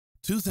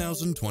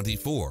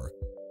2024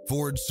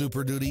 Ford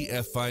Super Duty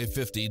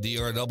F-550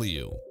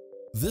 DRW.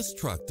 This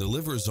truck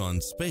delivers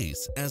on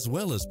space as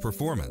well as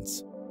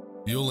performance.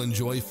 You'll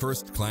enjoy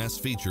first-class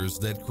features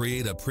that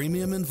create a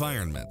premium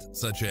environment,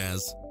 such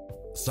as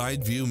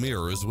side view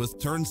mirrors with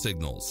turn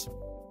signals,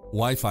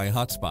 Wi-Fi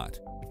hotspot,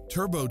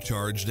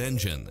 turbocharged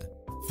engine,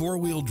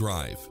 four-wheel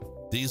drive,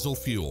 diesel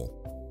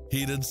fuel,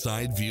 heated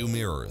side view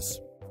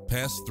mirrors,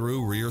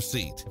 pass-through rear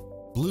seat,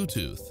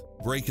 Bluetooth,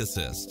 brake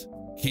assist,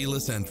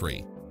 keyless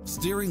entry,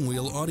 steering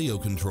wheel audio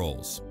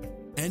controls,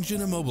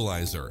 engine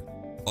immobilizer,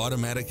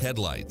 automatic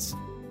headlights,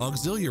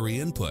 auxiliary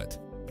input,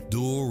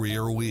 dual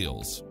rear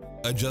wheels,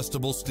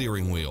 adjustable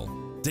steering wheel,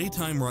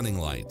 daytime running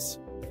lights,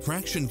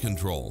 traction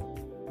control,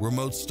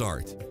 remote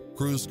start,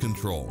 cruise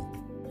control.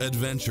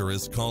 Adventure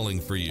is calling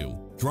for you.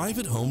 Drive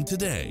it home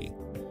today.